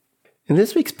In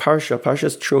this week's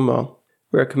Parshas Truma,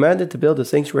 we are commanded to build a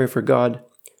sanctuary for God,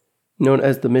 known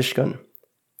as the Mishkan.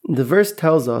 The verse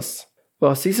tells us,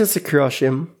 "V'asisa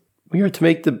sekrashim," we are to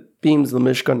make the beams of the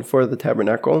Mishkan for the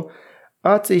tabernacle,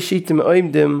 "Atze shitim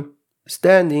oimdim,"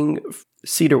 standing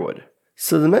cedar wood.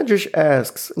 So the Medrash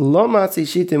asks, "Lama atze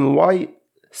shitim," why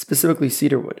specifically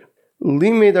cedar wood?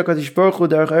 Limed HaKadosh Baruch Hu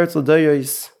derech eretz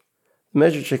l'dayos. The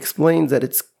Medrash explains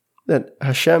that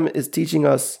Hashem is teaching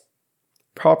us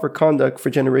proper conduct for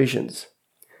generations.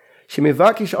 If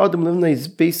a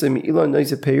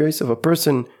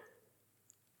person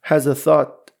has a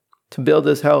thought to build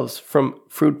his house from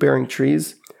fruit-bearing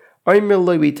trees,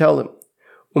 we tell him,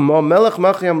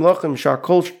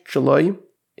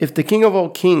 if the King of all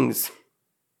kings,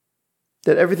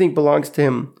 that everything belongs to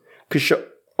him, that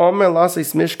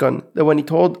when he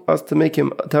told us to make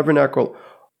him a tabernacle,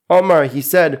 Omar, he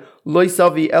said, you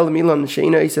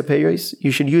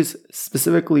should use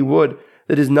specifically wood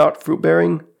that is not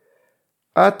fruit-bearing.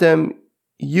 Atem,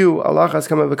 you, Allah has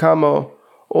come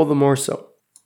all the more so.